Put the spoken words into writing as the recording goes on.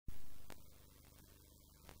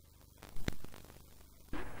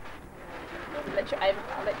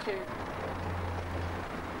that too.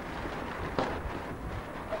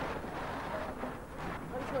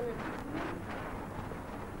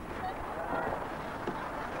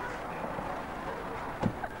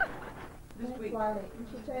 This week. Slowly. Can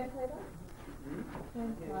she turn, Peter? Turn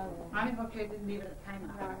slowly. Only hope you didn't leave it at time.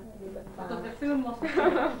 Because the film was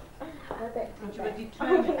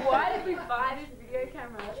Why did we buy this video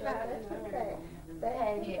camera?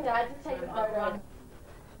 Dad, just take a photo.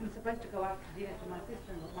 I'm supposed to go out to dinner to my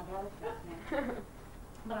sister and my brother's house now.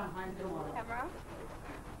 But I'm home tomorrow. Camera?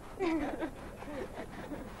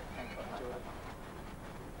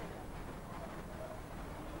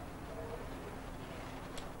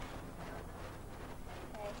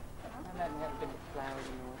 I don't have a bit of flour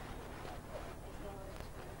anymore.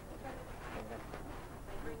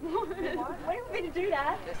 What do you want me to do,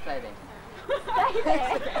 Dad? Just stay there. Stay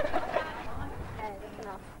there. Okay, that's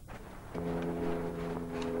enough.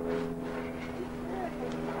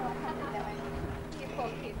 You poor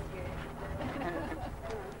kids, you.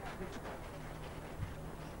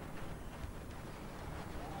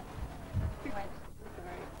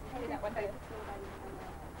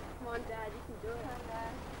 Come on, Dad, you can do it. Come on,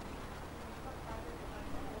 Dad.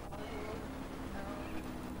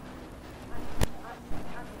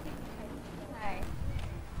 Hey,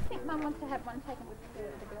 I think Mum wants to have one taken with the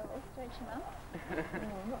girls, don't you, Mum? No,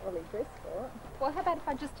 I'm not really dressed for it. Well, how about if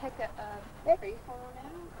I just take a free fall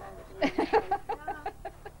now? Let's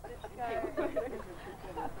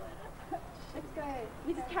go.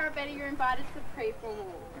 Mrs. Carabetta, you're invited to the pre-fall.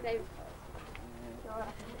 They've...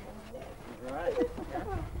 Right.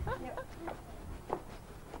 Yep.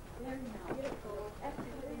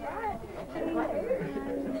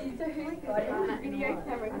 So who's got it? Video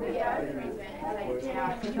camera.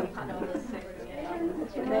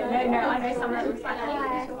 No, I know someone that looks like that.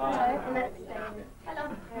 Hello.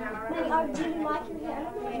 I really like your hair.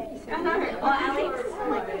 I know. Oh,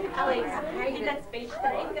 Alex did that speech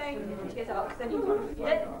today going, she goes, oh, because I need to repeat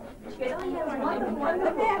it. She goes, oh yeah, one I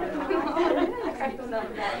cracked on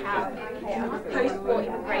about how post-war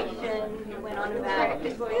immigration went on about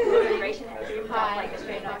post-war immigration had to do with like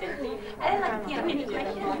Australian identity. And then like, you know, any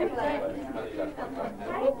questions?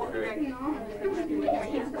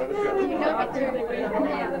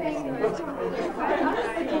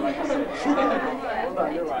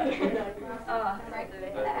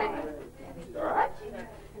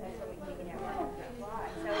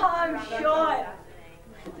 I'm short.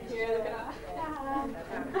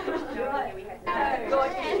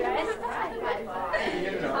 Gorgeous dress.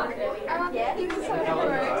 Yeah, he's so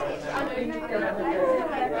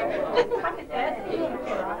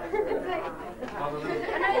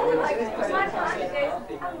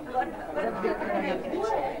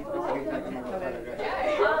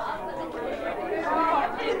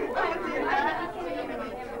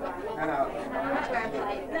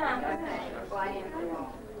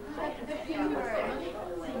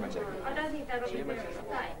I don't think that'll be very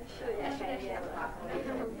exciting.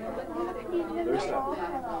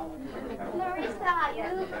 Larissa, your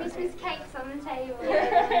little Christmas cake's on the table.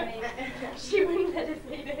 She wouldn't let us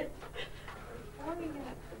eat it.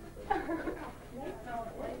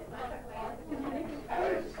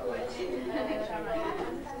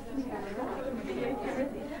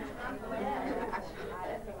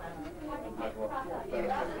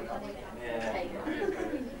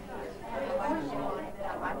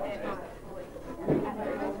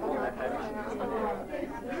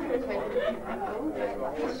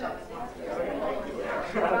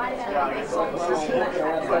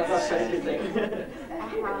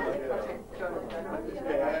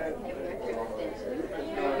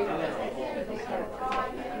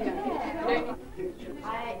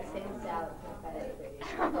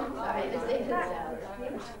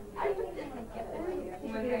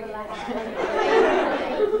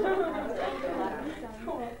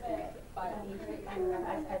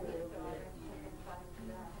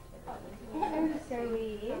 So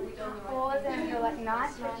weird. Pause and you're like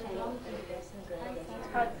nice for change.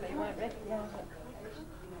 Hopefully you won't recognise it.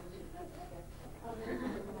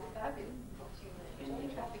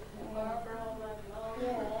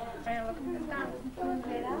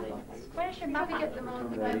 Where should Mummy get them on?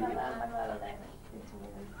 We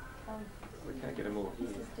can't get them all.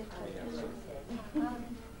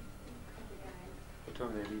 What time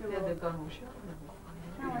are they? They've gone all short.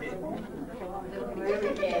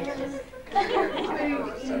 So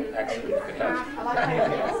actually,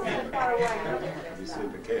 be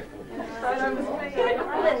super careful.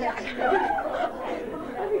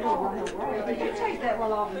 Did you take that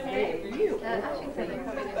while I was there? You?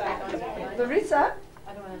 Larissa? I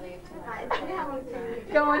don't want to leave tonight.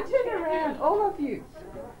 Go on, turn around, all of you.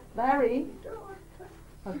 Larry.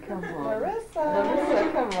 Oh, come on. Larissa.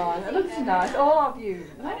 Larissa, come on. It looks nice. All of you.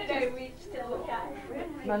 I don't know which to look at.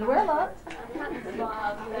 Manuela.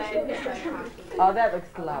 Smile, Oh, that looks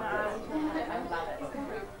lovely.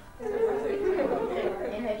 In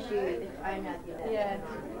her shoes, I'm not doing that. Yeah.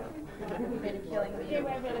 Better killing me.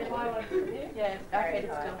 Yeah, okay,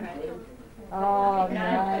 it's still ready. Oh, no.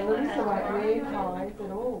 Larissa won't wear ties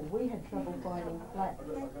at all. We had trouble finding flats.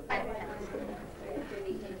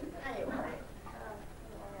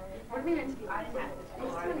 What are we meant to do? I didn't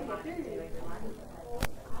have to do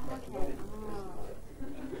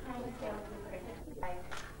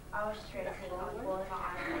I was stressing on all of my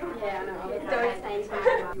eyes. Yeah, I know. Don't say I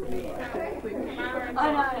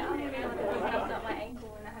know, I didn't realise I messed up my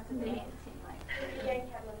ankle and I have to dance in like.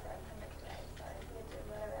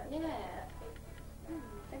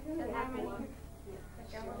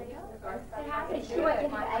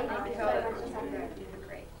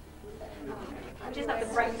 I just have to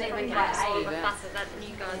break them in like 8 buses that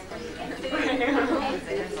you guys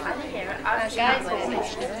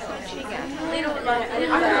little like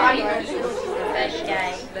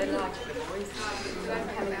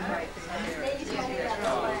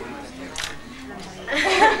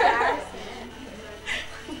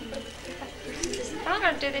I'm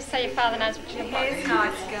going to do this so your father knows what you're doing. It's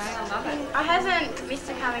nice, girl. I love it. I hasn't missed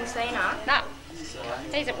a coming seen her. No,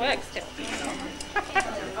 he's at work still.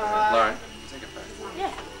 Lauren.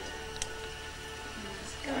 Yeah.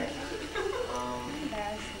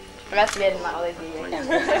 That's better than my Olivia.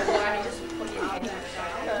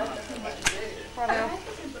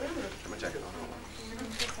 Put my jacket on.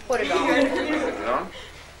 Put it on. Put it on?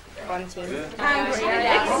 One team. I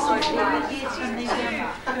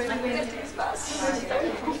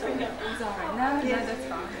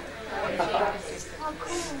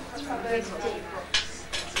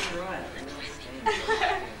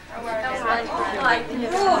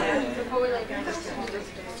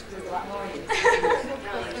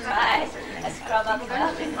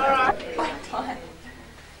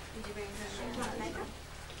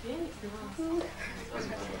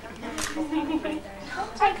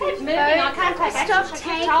can't take action.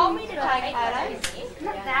 She told me to take photos.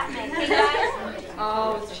 Not that many.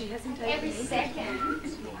 Oh, she hasn't taken Every second.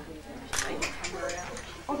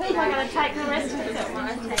 I think I'm going to take the rest of it at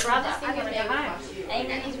once. My brother, I'm going to go home.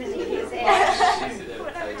 And he's really his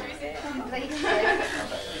Please,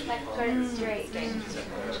 like, got it straight.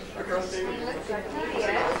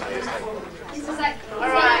 This is like,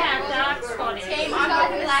 Alright, dark spot is. team, I've got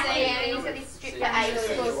black hair and he's got this strip for 8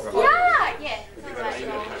 schools. Yeah!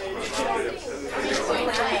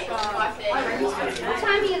 What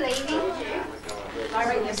time are you leaving? I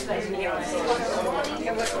read yesterday's news. I'm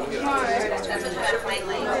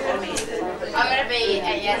going to be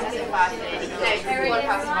at Yes at 5:30. No,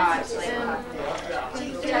 5:15.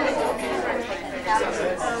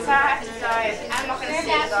 So I have to go. I'm not going to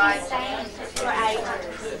see you guys for 8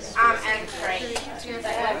 and 3.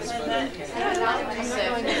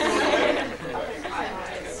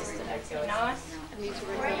 Nice. Me?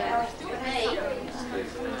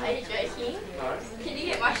 Are you joking? Can you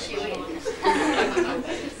get my shoe in?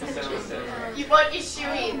 You want your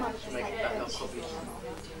shoe in? I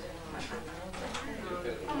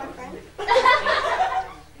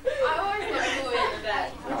always look good at that.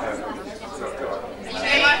 You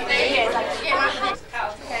get my feet? You get my feet? Oh,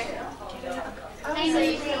 okay. So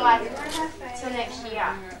you can like till next year.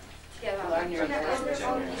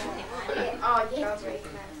 Oh, yeah.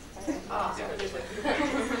 Oh.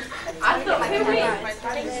 I thought who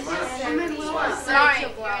sorry,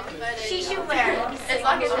 she should wear it. It's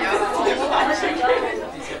like a shower.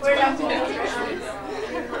 We're not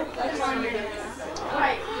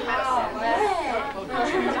Wait,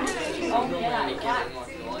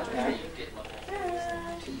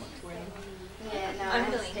 yeah, no, I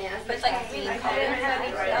understand. But it's like really cold.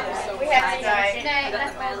 We have to go. No,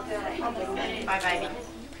 that's bye, baby.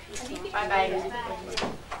 Bye, baby.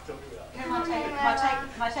 Am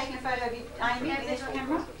I taking a photo of you, Amy, with this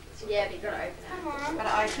camera? Yeah, but you gotta open it.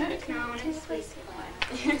 Gotta open it? No, it's please.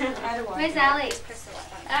 How do I? Where's Alex?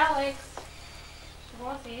 Alex.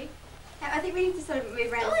 Was he? I think we need to sort of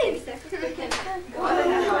move around. Alex! I don't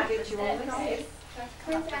know how good you are. Where's Alex?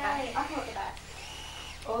 I'll talk about it.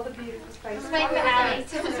 All the beautiful spaces. Wait for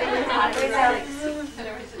Alex. Where's Alex?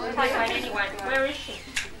 Take one anyway. Where is she?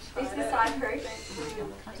 It's the side group.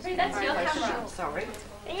 That's your camera. Sorry.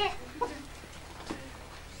 Yeah.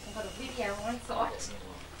 I've got a video on site.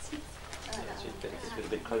 Just a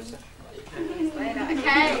bit closer.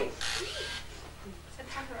 Okay. So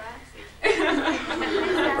paparazzi.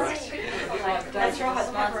 That's right,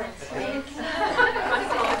 paparazzi.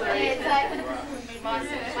 It's like,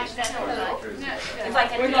 It's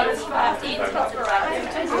like a dance class in the partner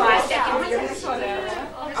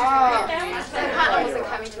wasn't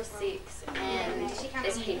coming till 6 and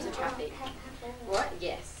there's heaps of traffic. What?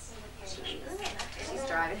 Yes. She's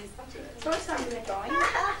driving. So what time are we going?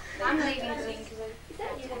 I'm leaving soon because Is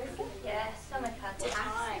that you? Yes, oh my god,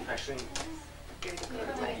 time. Actually,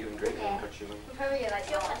 you and Greg got you in. probably like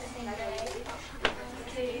You're on the same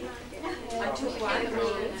day. I took one,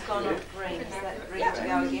 it's gone off green. Is that green to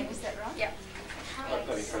go again? Is that right? Yep. I've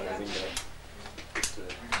got in front of the window. Just to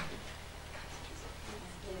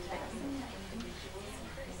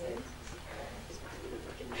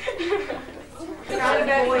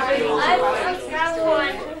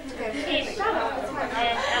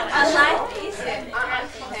I like this.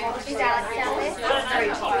 is Alex down there?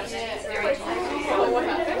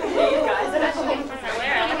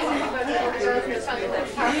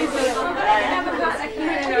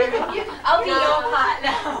 I'll be your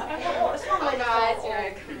partner.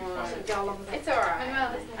 It's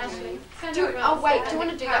alright. Oh wait, do you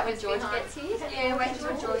want to do that when George gets here? Yeah, wait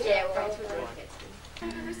till George. Yeah, we'll wait till George gets here.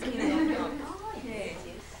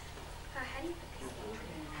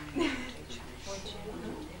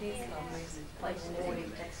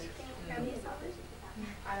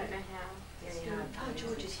 I don't know how. Oh,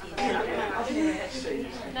 George is here.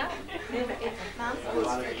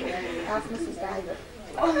 Ask Mrs. David.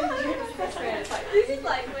 This is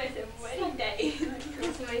like where's the wedding day?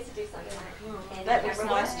 This ways to do something like That looks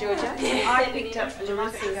nice, Georgia. I picked up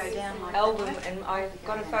Larissa's album and I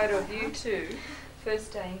got a photo of you too.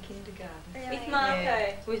 First day in kindergarten. with Marco.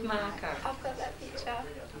 Yeah, with Marco. I've got that picture.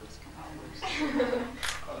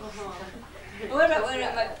 What about when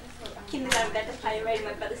at my kindergarten got to play reading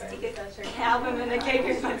my brother's stickers album and they gave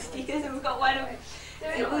everyone stickers and we've got one of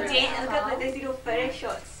little dance and we've got like those little photo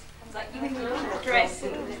shots. It's like you in your dress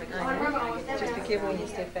and Just be careful when you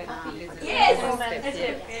step back. yes, that's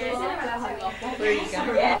it. Yes. Where are you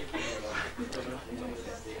going? Yeah.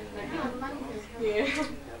 Yeah.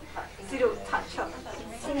 This little touch up.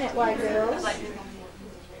 Sing that way, girls. Like,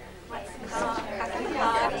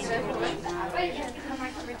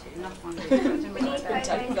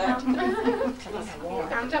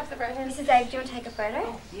 Mrs. Dave, do you want to take a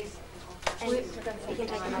photo? Yes. And you can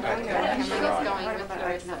take another one. Right. Going with her.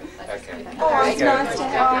 Okay. Oh, it's nice to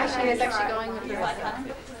have She was actually going with her.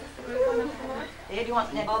 Yeah, do you want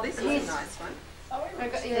that? Oh, this is a nice one. I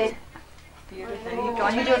got you. Beautiful. You go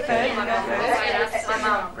on, you do it first. You go first.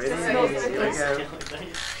 Ready? Here we go.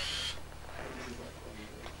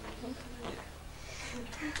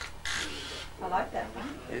 I like that one.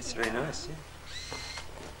 It's very nice, yeah.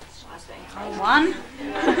 One.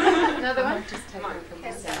 Another one?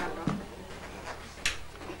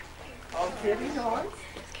 Oh, very nice.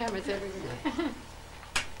 Cameras everywhere.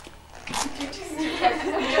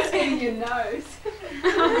 Just in your nose.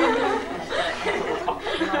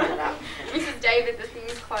 Mrs. David, the thing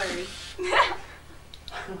is closed.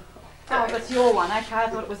 Oh, that's your one. Okay, I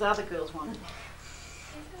thought it was the other girl's one.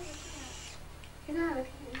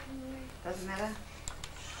 Doesn't matter.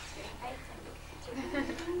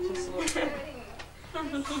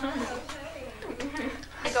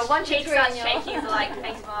 I got one Cheek cheek starts on your shaking like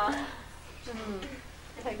thanks Mom.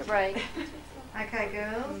 Take a break. Okay,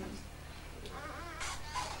 girls.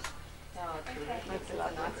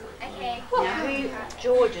 Okay. Now,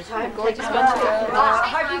 George's. Hope George has got that. I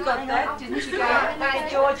hope you got that, didn't you, go?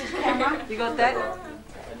 George's camera. You got that?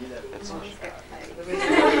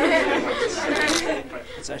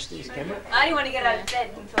 It's actually his camera. I didn't want to get out of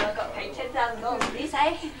bed until I got paid $10,000 for this,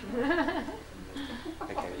 eh?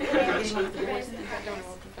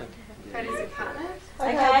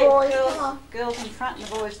 Okay, boys, come on. Girls in front and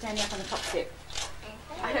the boys standing up on the top step.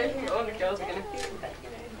 I don't think all the girls are going to feel that.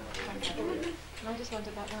 I just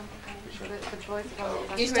wanted that one. The boys are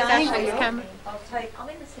going You staying? I'll take. I'm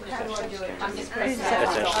in the cinema. How do I do it? I'm just pressing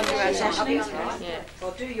That's that. Ashley. Yeah.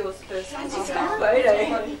 Well, do yours first. It's just a photo.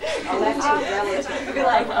 I'll have to relative. We'll be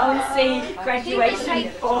like, oh, see,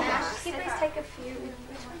 graduation. Oh. Can you please take a few?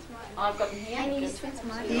 Which one's mine? I've got them here. I need to switch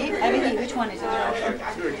mine. Here, over here. Which one is it?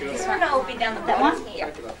 This one will be down the That bottom one?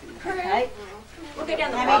 here. Okay. We'll go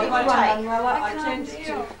down the How bottom. many do you take? Manuela, I turned it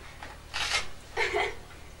to.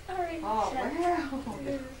 Oh, wow.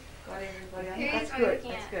 Got everybody on. That's good.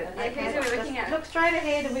 That's good. Who's are we looking at? Look straight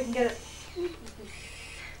ahead and we can get it.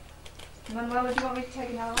 Manuela, do you want me to take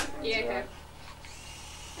another one? Yeah,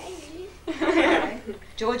 Maybe. Okay.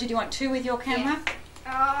 Georgia, do you want two with your camera? Oh,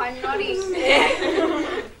 I'm naughty.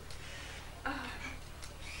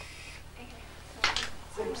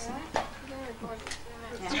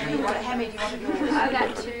 How many do you want of yours? I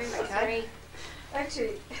got two, Okay.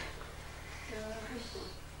 Actually,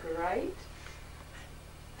 great.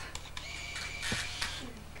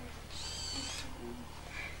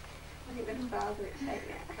 I think the father would take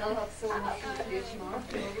it. I'll have someone up to do tomorrow.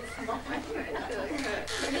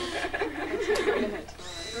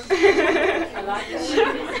 I like it.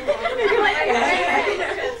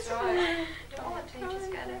 That's right. Don't let teachers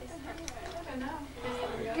go to this. I don't know.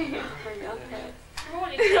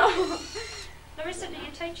 Larissa, do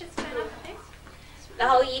your teachers turn up for this? The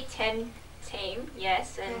whole Year 10 team,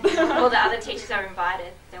 yes, and all the other teachers are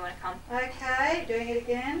invited. They want to come. Okay, doing it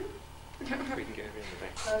again. We can get her in the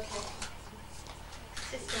back. Okay.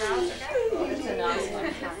 Sister Alice, It's a nice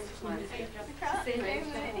one.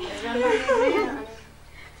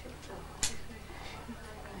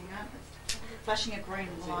 Flashing a green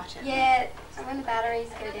light at me. Yeah, when the batteries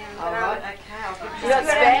go down. All right, okay, I'll give Do it it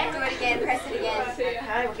another. do it again, press it again.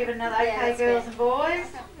 Okay, we'll give it another. Yeah, Okay, that's girls good. and boys.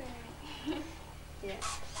 Yeah.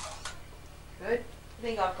 Good. I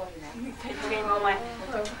think I've got it now.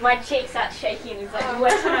 My cheeks start shaking. It's like the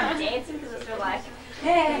worst when I'm dancing because it's like,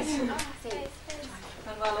 yes.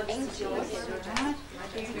 Manuela, this is yours. You close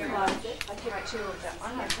it. I took 2 of that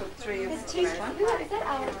one. I took 3 of this one. Is that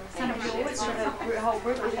Alex? Some of yours for the whole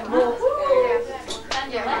group. We can Well, walk. Oh,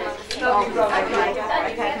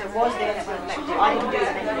 right, okay, if it was there, that went back to. I didn't do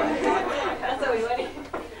that anyway. That's how we went in.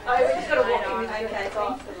 Oh, we just got to walk in. okay, thanks a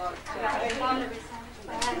lot.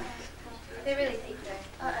 They're really deep though.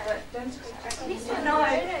 But don't This one, no.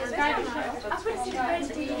 It's great. I put it to the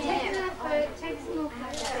do you take that photo, take a small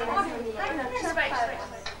photo? Just wait.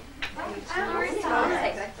 I'm already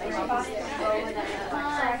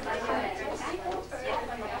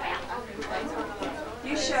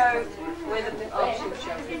you show where the she'll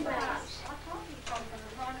show.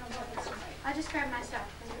 I just grabbed my stuff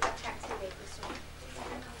and got taxi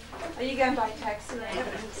Are you going by taxi?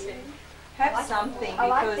 Have something I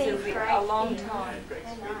like because these it'll be great a long things. time.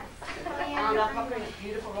 And I've got really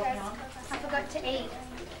beautiful looking on. I forgot to eat.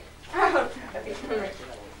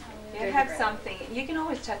 Yeah, have something. You can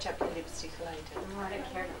always touch up your lipstick later. I don't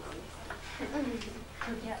care.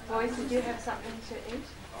 Boys, did you have something to eat?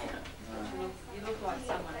 You look like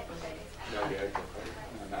someone from there. No, yeah, okay.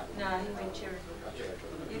 No, you went Cherrywood.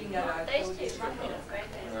 You didn't go to Oakville. Those two, one thing was great.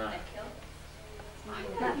 They kill.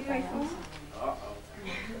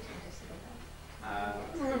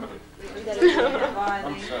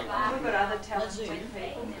 We've got other talented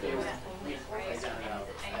people.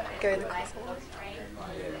 Go to the class.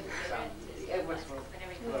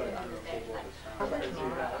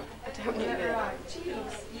 Right.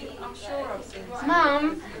 Jeez, I'm sure I've seen some.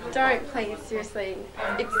 Mum, don't please, seriously.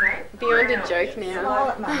 It's beyond a joke now. Smile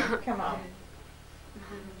at Mum, come on.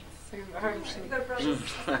 So embarrassing. You've got a brother and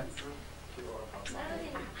sister.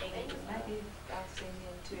 Maybe I've seen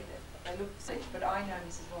them too. They look sick, but I know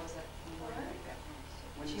Mrs. Weiser.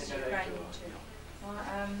 She's Ukrainian too. Well,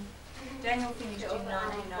 Daniel finished in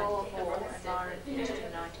 1994 and Myron finished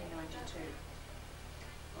in 1992.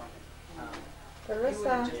 You would Larissa.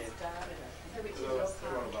 have just started, I think. Yeah?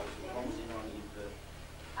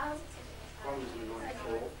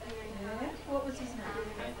 What was his name?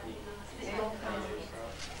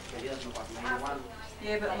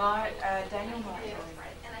 Yeah, but my Daniel might know.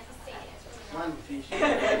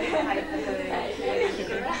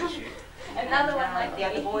 Another one like The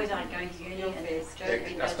other boys aren't going to uni. I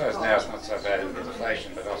suppose now it's not so bad with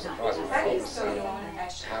inflation, but I was surprised That before is the still summer on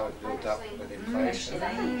Ash. how it built up with inflation.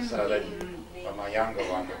 So that for my younger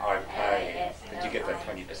one, I pay, but you get that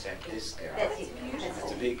 20% discount.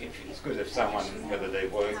 It's a big, it's good if someone, whether they're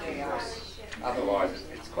working or otherwise,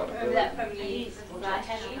 it's quite a burden. that from years. Like,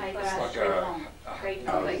 It's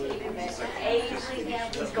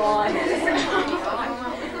like he's gone.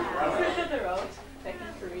 So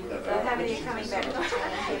how many are coming back?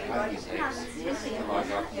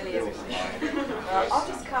 I'll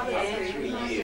just cover Yeah. this.